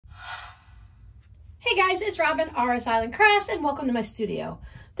Hey guys, it's Robin, RsIslandCrafts, and welcome to my studio.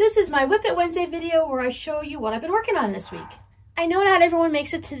 This is my Whip It Wednesday video where I show you what I've been working on this week. I know not everyone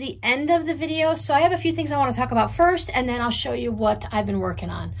makes it to the end of the video, so I have a few things I want to talk about first, and then I'll show you what I've been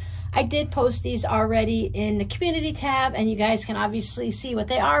working on. I did post these already in the community tab, and you guys can obviously see what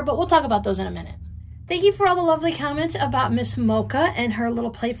they are, but we'll talk about those in a minute. Thank you for all the lovely comments about Miss Mocha and her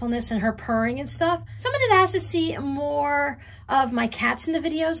little playfulness and her purring and stuff. Someone had asked to see more of my cats in the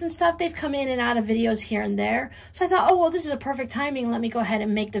videos and stuff. They've come in and out of videos here and there. So I thought, oh, well, this is a perfect timing. Let me go ahead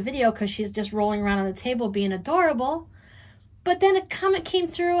and make the video because she's just rolling around on the table being adorable. But then a comment came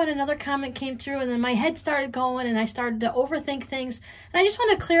through and another comment came through, and then my head started going and I started to overthink things. And I just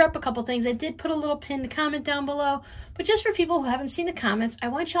want to clear up a couple things. I did put a little pinned comment down below, but just for people who haven't seen the comments, I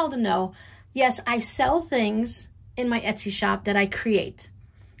want y'all to know, yes, I sell things in my Etsy shop that I create,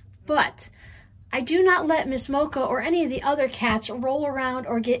 but I do not let Miss Mocha or any of the other cats roll around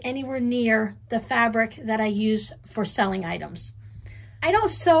or get anywhere near the fabric that I use for selling items. I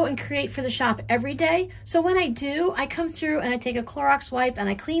don't sew and create for the shop every day, so when I do, I come through and I take a Clorox wipe and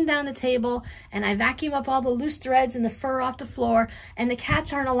I clean down the table and I vacuum up all the loose threads and the fur off the floor, and the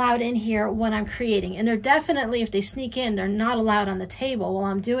cats aren't allowed in here when I'm creating. And they're definitely, if they sneak in, they're not allowed on the table while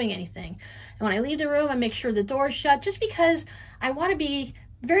I'm doing anything. And when I leave the room, I make sure the door's shut, just because I want to be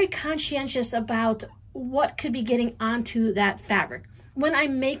very conscientious about what could be getting onto that fabric. When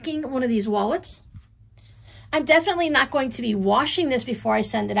I'm making one of these wallets, I'm definitely not going to be washing this before I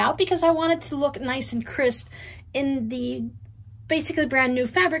send it out because I want it to look nice and crisp in the basically brand new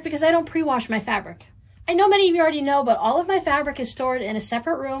fabric, because I don't pre-wash my fabric. I know many of you already know, but all of my fabric is stored in a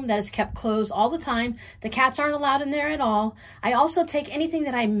separate room that is kept closed all the time. The cats aren't allowed in there at all. I also take anything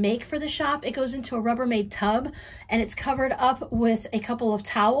that I make for the shop, it goes into a Rubbermaid tub and it's covered up with a couple of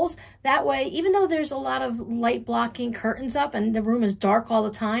towels. That way, even though there's a lot of light blocking curtains up and the room is dark all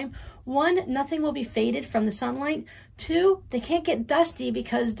the time, one, nothing will be faded from the sunlight. Two, they can't get dusty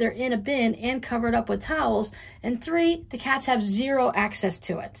because they're in a bin and covered up with towels. And three, the cats have zero access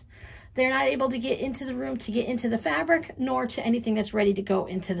to it. They're not able to get into the room to get into the fabric, nor to anything that's ready to go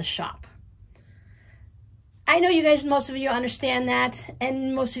into the shop. I know you guys, most of you understand that,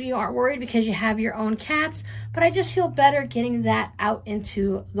 and most of you aren't worried because you have your own cats, but I just feel better getting that out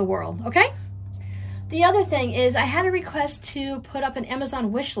into the world, okay? The other thing is I had a request to put up an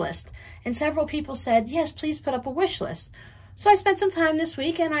Amazon wish list, and several people said, yes, please put up a wish list. So I spent some time this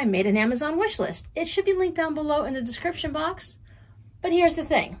week and I made an Amazon wish list. It should be linked down below in the description box. But here's the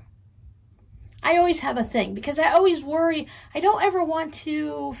thing. I always have a thing because I always worry. I don't ever want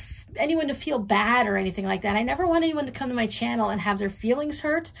anyone to feel bad or anything like that. I never want anyone to come to my channel and have their feelings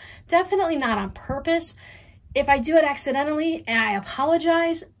hurt. Definitely not on purpose. If I do it accidentally, I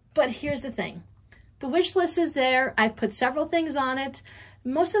apologize. But here's the thing. The wish list is there. I've put several things on it.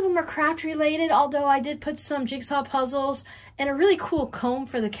 Most of them are craft related, although I did put some jigsaw puzzles and a really cool comb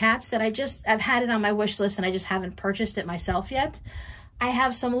for the cats that I've had it on my wish list and I just haven't purchased it myself yet. I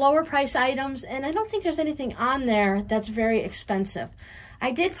have some lower price items, and I don't think there's anything on there that's very expensive. I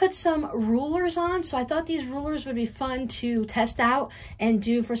did put some rulers on, so I thought these rulers would be fun to test out and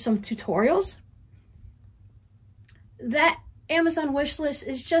do for some tutorials. That Amazon wish list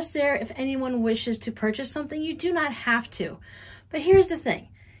is just there if anyone wishes to purchase something. You do not have to. But here's the thing.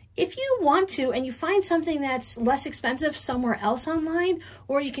 If you want to and you find something that's less expensive somewhere else online,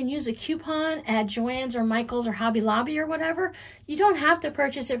 or you can use a coupon at Joann's or Michael's or Hobby Lobby or whatever, you don't have to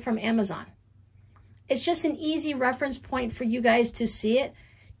purchase it from Amazon. It's just an easy reference point for you guys to see it.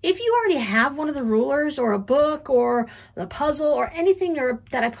 If you already have one of the rulers or a book or the puzzle or anything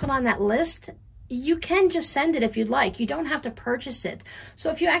that I put on that list, you can just send it if you'd like. You don't have to purchase it. So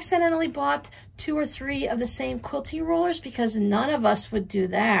if you accidentally bought 2 or 3 of the same quilting rulers, because none of us would do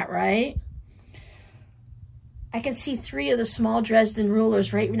that, right? I can see 3 of the small Dresden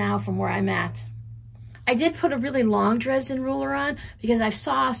rulers right now from where I'm at. I did put a really long Dresden ruler on because I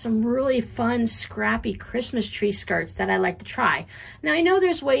saw some really fun scrappy Christmas tree skirts that I like to try. Now I know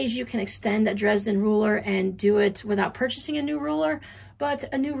there's ways you can extend a Dresden ruler and do it without purchasing a new ruler, but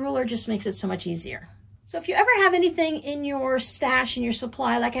a new ruler just makes it so much easier. So if you ever have anything in your stash, in your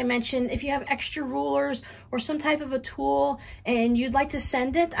supply, like I mentioned, if you have extra rulers or some type of a tool and you'd like to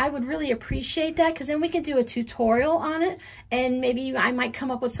send it, I would really appreciate that, because then we can do a tutorial on it and maybe I might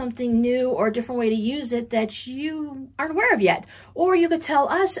come up with something new or a different way to use it that you aren't aware of yet. Or you could tell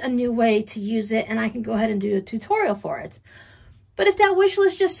us a new way to use it and I can go ahead and do a tutorial for it. But if that wish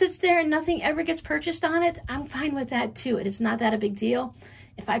list just sits there and nothing ever gets purchased on it, I'm fine with that too. It's not that a big deal.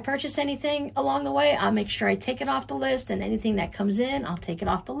 If I purchase anything along the way, I'll make sure I take it off the list, and anything that comes in, I'll take it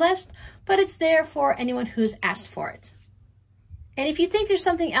off the list, but it's there for anyone who's asked for it. And if you think there's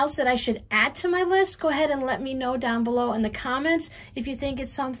something else that I should add to my list, go ahead and let me know down below in the comments. If you think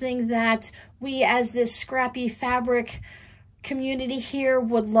it's something that we as this scrappy fabric community here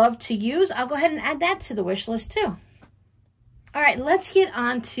would love to use, I'll go ahead and add that to the wish list too. All right, let's get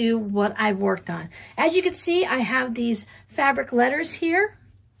on to what I've worked on. As you can see, I have these fabric letters here.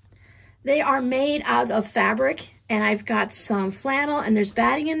 They are made out of fabric, and I've got some flannel and there's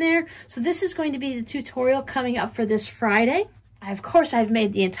batting in there. So this is going to be the tutorial coming up for this Friday. Of course, I've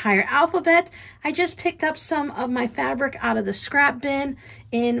made the entire alphabet. I just picked up some of my fabric out of the scrap bin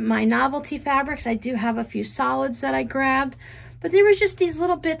in my novelty fabrics. I do have a few solids that I grabbed, but there was just these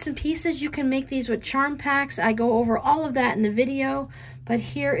little bits and pieces. You can make these with charm packs. I go over all of that in the video, but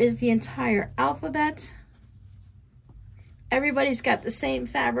here is the entire alphabet. Everybody's got the same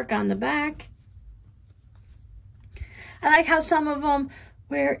fabric on the back. I like how some of them,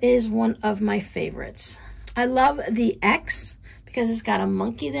 where is one of my favorites? I love the X because it's got a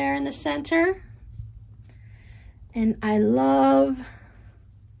monkey there in the center. And I love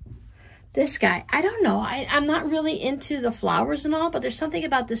this guy. I don't know, I'm not really into the flowers and all, but there's something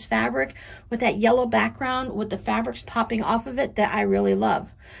about this fabric with that yellow background with the fabrics popping off of it that I really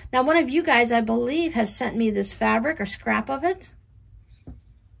love. Now, one of you guys, I believe, have sent me this fabric or scrap of it.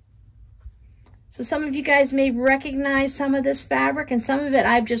 So some of you guys may recognize some of this fabric, and some of it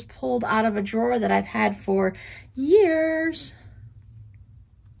I've just pulled out of a drawer that I've had for years.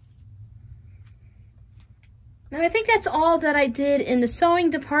 Now, I think that's all that I did in the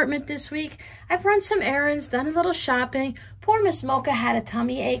sewing department this week. I've run some errands, done a little shopping. Poor Miss Mocha had a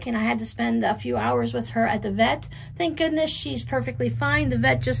tummy ache, and I had to spend a few hours with her at the vet. Thank goodness she's perfectly fine. The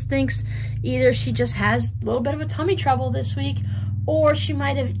vet just thinks either she just has a little bit of a tummy trouble this week, or she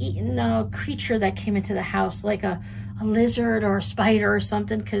might have eaten a creature that came into the house, like a lizard or a spider or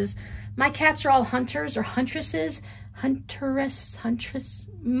something, because my cats are all hunters or huntresses. Huntress.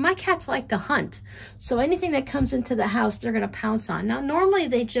 My cats like to hunt, so anything that comes into the house, they're going to pounce on. Now, normally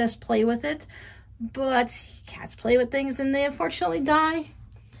they just play with it, but cats play with things and they unfortunately die.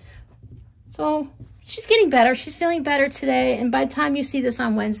 So she's getting better. She's feeling better today, and by the time you see this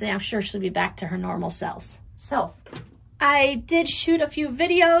on Wednesday, I'm sure she'll be back to her normal self. I did shoot a few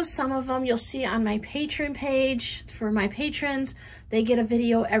videos. Some of them you'll see on my Patreon page. For my patrons, they get a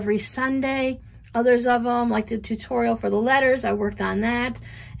video every Sunday. Others of them, like the tutorial for the letters, I worked on that.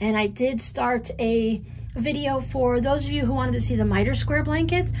 And I did start a video for those of you who wanted to see the miter square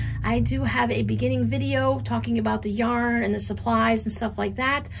blanket. I do have a beginning video talking about the yarn and the supplies and stuff like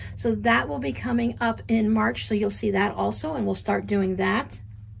that. So that will be coming up in March, so you'll see that also, and we'll start doing that.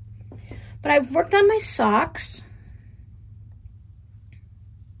 But I've worked on my socks.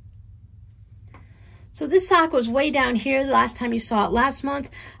 So this sock was way down here the last time you saw it last month.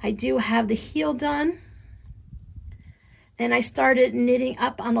 I do have the heel done. And I started knitting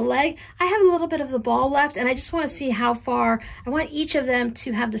up on the leg. I have a little bit of the ball left, and I just want to see how far. I want each of them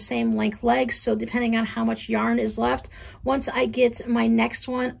to have the same length legs, so depending on how much yarn is left, once I get my next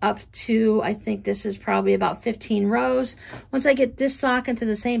one up to, I think this is probably about 15 rows. Once I get this sock into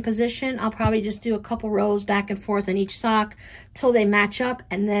the same position, I'll probably just do a couple rows back and forth in each sock till they match up,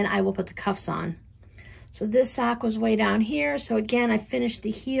 and then I will put the cuffs on. So this sock was way down here. So again, I finished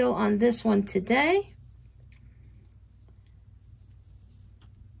the heel on this one today.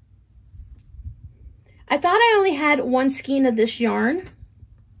 I thought I only had one skein of this yarn.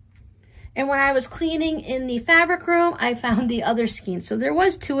 And when I was cleaning in the fabric room, I found the other skein. So there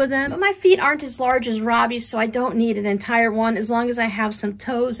was two of them, but my feet aren't as large as Robbie's, so I don't need an entire one. As long as I have some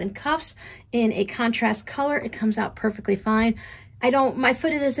toes and cuffs in a contrast color, it comes out perfectly fine. My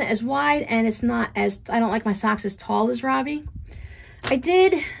foot isn't as wide, and it's not as, I don't like my socks as tall as Robbie.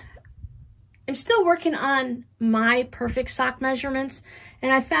 I'm still working on my perfect sock measurements,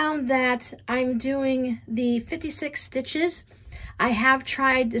 and I found that I'm doing the 56 stitches. I have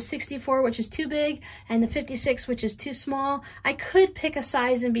tried the 64, which is too big, and the 56, which is too small. I could pick a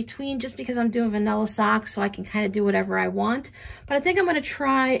size in between just because I'm doing vanilla socks, so I can kind of do whatever I want. But I think I'm going to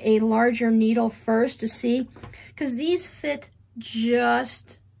try a larger needle first to see, because these fit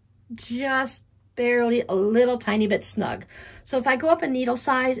just barely a little tiny bit snug. So if I go up a needle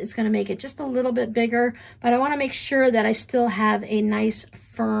size, it's going to make it just a little bit bigger, but I want to make sure that I still have a nice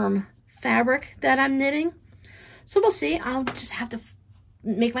firm fabric that I'm knitting. So we'll see. I'll just have to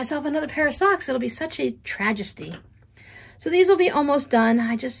make myself another pair of socks. It'll be such a tragedy. So these will be almost done.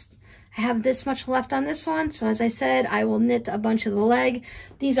 I have this much left on this one. So as I said, I will knit a bunch of the leg.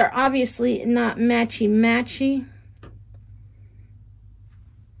 These are obviously not matchy-matchy,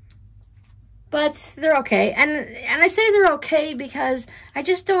 but they're okay. And I say they're okay because I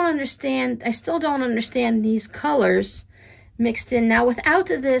just don't understand, I still don't understand these colors mixed in. Now without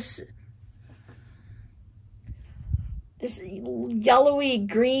this yellowy,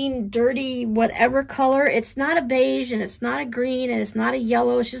 green, dirty, whatever color, it's not a beige and it's not a green and it's not a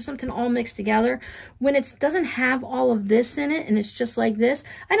yellow, it's just something all mixed together. When it doesn't have all of this in it and it's just like this,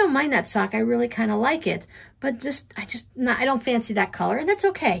 I don't mind that sock. I really kind of like it, but I don't fancy that color, and that's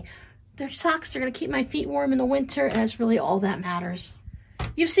okay. They're socks, they're gonna keep my feet warm in the winter, and that's really all that matters.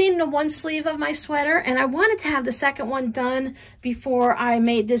 You've seen the one sleeve of my sweater, and I wanted to have the second one done before I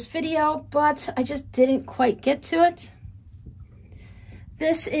made this video, but I just didn't quite get to it.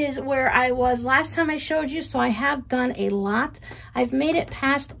 This is where I was last time I showed you, so I have done a lot. I've made it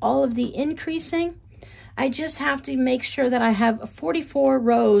past all of the increasing. I just have to make sure that I have 44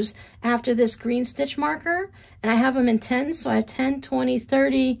 rows after this green stitch marker, and I have them in 10, so I have 10, 20,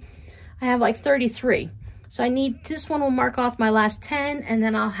 30, I have like 33. So I need, this one will mark off my last 10, and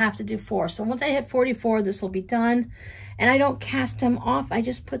then I'll have to do 4. So once I hit 44, this will be done. And I don't cast them off, I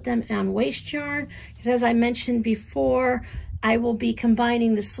just put them on waste yarn, because as I mentioned before, I will be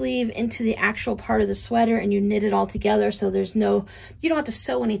combining the sleeve into the actual part of the sweater, and you knit it all together, so you don't have to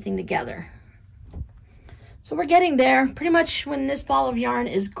sew anything together. So we're getting there. Pretty much when this ball of yarn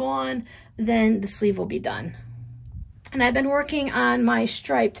is gone, then the sleeve will be done. And I've been working on my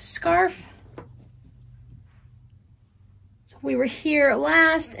striped scarf. So we were here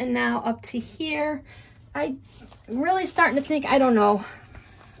last, and now up to here. I'm really starting to think, I don't know.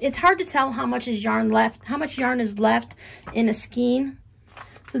 It's hard to tell how much yarn is left in a skein.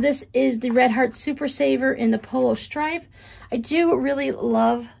 So this is the Red Heart Super Saver in the polo stripe. I do really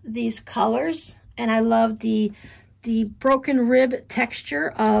love these colors, and I love the broken rib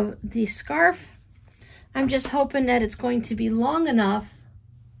texture of the scarf. I'm just hoping that it's going to be long enough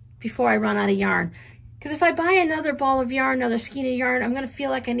before I run out of yarn. Because if I buy another ball of yarn, another skein of yarn, I'm going to feel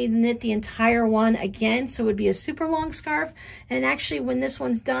like I need to knit the entire one again, so it would be a super long scarf. And actually, when this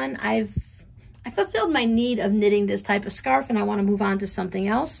one's done, I fulfilled my need of knitting this type of scarf, and I want to move on to something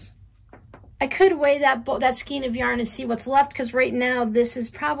else. I could weigh that skein of yarn and see what's left, because right now this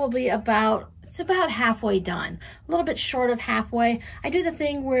is probably about halfway done, a little bit short of halfway. I do the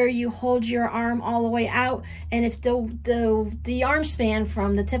thing where you hold your arm all the way out, and if the arm span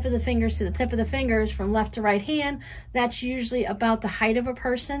from the tip of the fingers to the tip of the fingers from left to right hand, that's usually about the height of a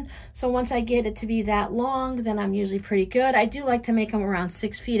person. So once I get it to be that long, then I'm usually pretty good. I do like to make them around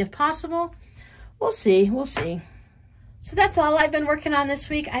 6 feet if possible. We'll see. So that's all I've been working on this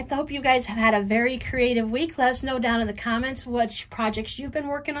week. I hope you guys have had a very creative week. Let us know down in the comments what projects you've been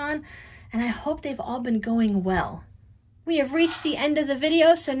working on, and I hope they've all been going well. We have reached the end of the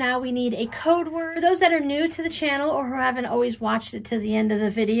video, so now we need a code word. For those that are new to the channel or who haven't always watched it to the end of the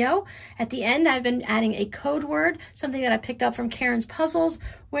video, at the end I've been adding a code word, something that I picked up from Karen's Puzzles,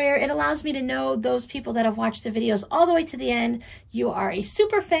 where it allows me to know those people that have watched the videos all the way to the end, you are a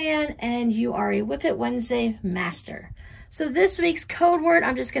super fan and you are a Whip It Wednesday master. So this week's code word,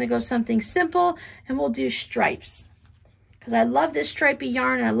 I'm just going to go something simple, and we'll do stripes. Because I love this stripy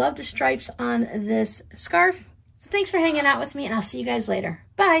yarn, and I love the stripes on this scarf. So thanks for hanging out with me, and I'll see you guys later.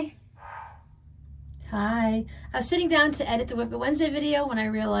 Bye. Hi. I was sitting down to edit the Whip It Wednesday video when I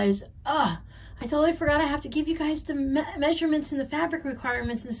realized, I totally forgot I have to give you guys the measurements and the fabric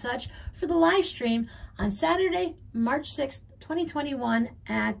requirements and such for the live stream on Saturday, March 6th, 2021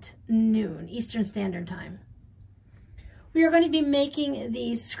 at noon Eastern Standard Time. We are going to be making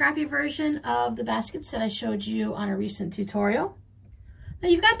the scrappy version of the baskets that I showed you on a recent tutorial. Now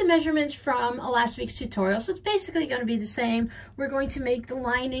you've got the measurements from last week's tutorial, so it's basically going to be the same. We're going to make the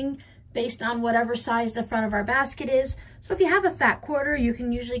lining based on whatever size the front of our basket is. So if you have a fat quarter, you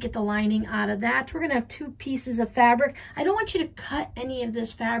can usually get the lining out of that. We're going to have 2 pieces of fabric. I don't want you to cut any of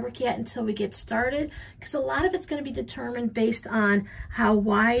this fabric yet until we get started, because a lot of it's going to be determined based on how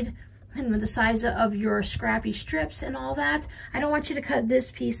wide and the size of your scrappy strips and all that. I don't want you to cut this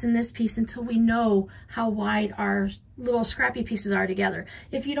piece and this piece until we know how wide our little scrappy pieces are together.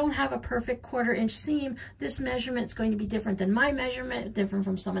 If you don't have a perfect 1/4 inch seam, this measurement is going to be different than my measurement, different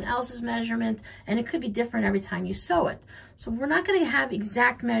from someone else's measurement, and it could be different every time you sew it. So we're not going to have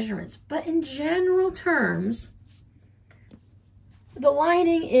exact measurements, but in general terms, the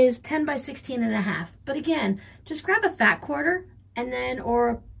lining is 10 by 16.5. But again, just grab a fat quarter and then, or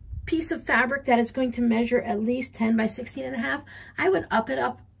a piece of fabric that is going to measure at least 10 by 16.5. I would up it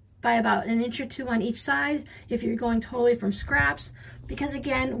up by about 1 inch or 2 on each side if you're going totally from scraps, because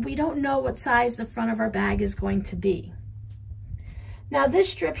again, we don't know what size the front of our bag is going to be. Now this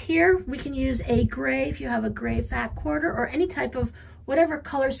strip here, we can use a gray, if you have a gray fat quarter, or any type of whatever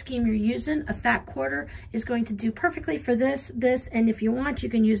color scheme you're using. A fat quarter is going to do perfectly for this, and if you want, you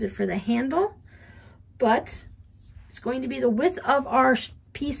can use it for the handle. But It's going to be the width of our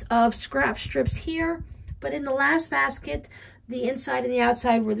piece of scrap strips here, but in the last basket, the inside and the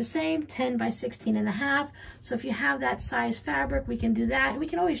outside were the same, 10 by 16.5. So if you have that size fabric, we can do that. We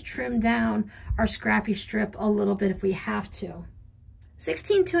can always trim down our scrappy strip a little bit if we have to.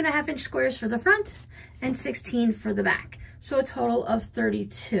 16 2.5-inch squares for the front and 16 for the back. So a total of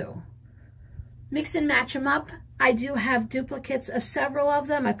 32. Mix and match them up. I do have duplicates of several of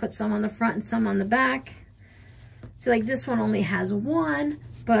them. I put some on the front and some on the back. So like this one only has one,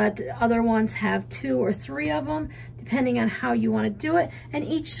 but the other ones have 2 or 3 of them, depending on how you want to do it. And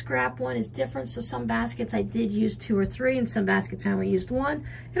each scrap one is different. So some baskets I did use 2 or 3, and some baskets I only used 1.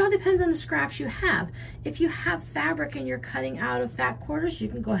 It all depends on the scraps you have. If you have fabric and you're cutting out of fat quarters, you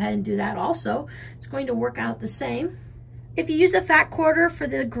can go ahead and do that also. It's going to work out the same. If you use a fat quarter for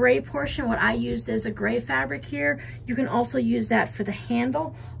the gray portion, what I used is a gray fabric here, you can also use that for the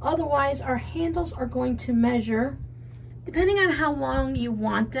handle. Otherwise, our handles are going to measure, depending on how long you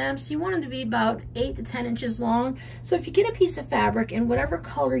want them. So you want them to be about 8 to 10 inches long. So if you get a piece of fabric in whatever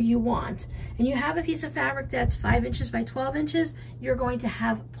color you want, and you have a piece of fabric that's 5 inches by 12 inches, you're going to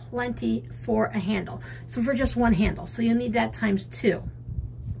have plenty for a handle. So for just one handle, so you'll need that times 2.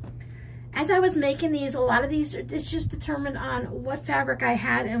 As I was making these, a lot of these, it's just determined on what fabric I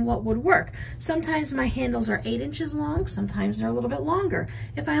had and what would work. Sometimes my handles are 8 inches long, sometimes they're a little bit longer.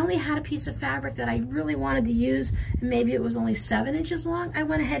 If I only had a piece of fabric that I really wanted to use, and maybe it was only 7 inches long, I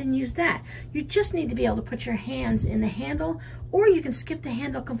went ahead and used that. You just need to be able to put your hands in the handle, or you can skip the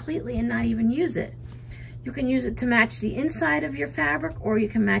handle completely and not even use it. You can use it to match the inside of your fabric, or you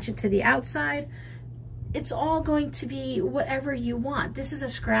can match it to the outside. It's all going to be whatever you want. This is a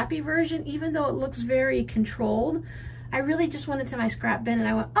scrappy version, even though it looks very controlled. I really just went into my scrap bin and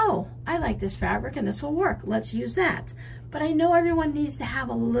I went, oh, I like this fabric and this will work. Let's use that. But I know everyone needs to have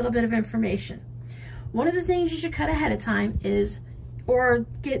a little bit of information. One of the things you should cut ahead of time is, or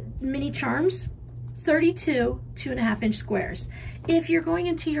get mini charms, 32 2.5-inch squares. If you're going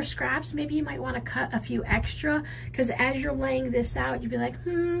into your scraps, maybe you might want to cut a few extra, because as you're laying this out, you'd be like,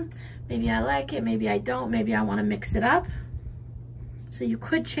 maybe I like it, maybe I don't, maybe I want to mix it up. So you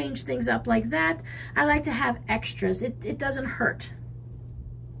could change things up like that. I like to have extras. It doesn't hurt.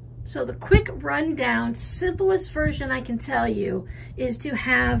 So the quick rundown, simplest version I can tell you is to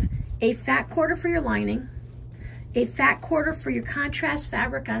have a fat quarter for your lining, a fat quarter for your contrast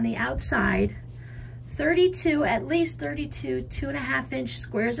fabric on the outside, 32, at least 32 2.5-inch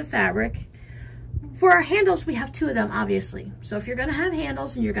squares of fabric. For our handles, we have 2 of them, obviously. So if you're gonna have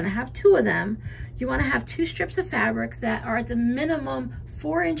handles and you're gonna have 2 of them, you wanna have 2 strips of fabric that are at the minimum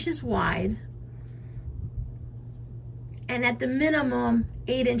 4 inches wide and at the minimum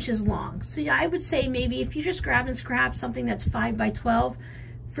 8 inches long. So yeah, I would say maybe if you just grab and scrap something that's 5 by 12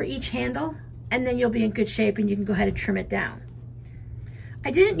 for each handle, and then you'll be in good shape and you can go ahead and trim it down. I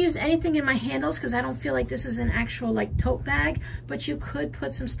didn't use anything in my handles because I don't feel like this is an actual like tote bag, but you could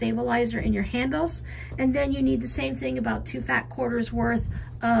put some stabilizer in your handles. And then you need the same thing, about 2 fat quarters worth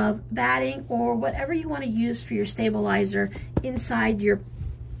of batting or whatever you want to use for your stabilizer inside your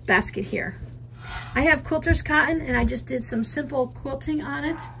basket here. I have quilter's cotton and I just did some simple quilting on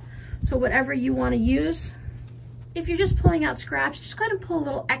it. So whatever you want to use. If you're just pulling out scraps, just go ahead and pull a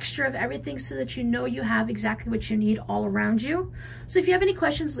little extra of everything so that you know you have exactly what you need all around you. So if you have any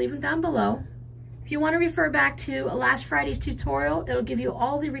questions, leave them down below. If you want to refer back to last Friday's tutorial, it'll give you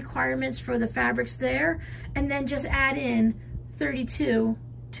all the requirements for the fabrics there, and then just add in 32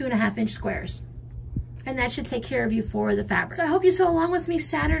 2.5-inch squares. And that should take care of you for the fabric. So I hope you sew along with me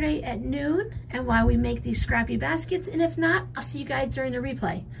Saturday at noon and while we make these scrappy baskets. And if not, I'll see you guys during the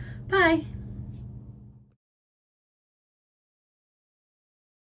replay. Bye.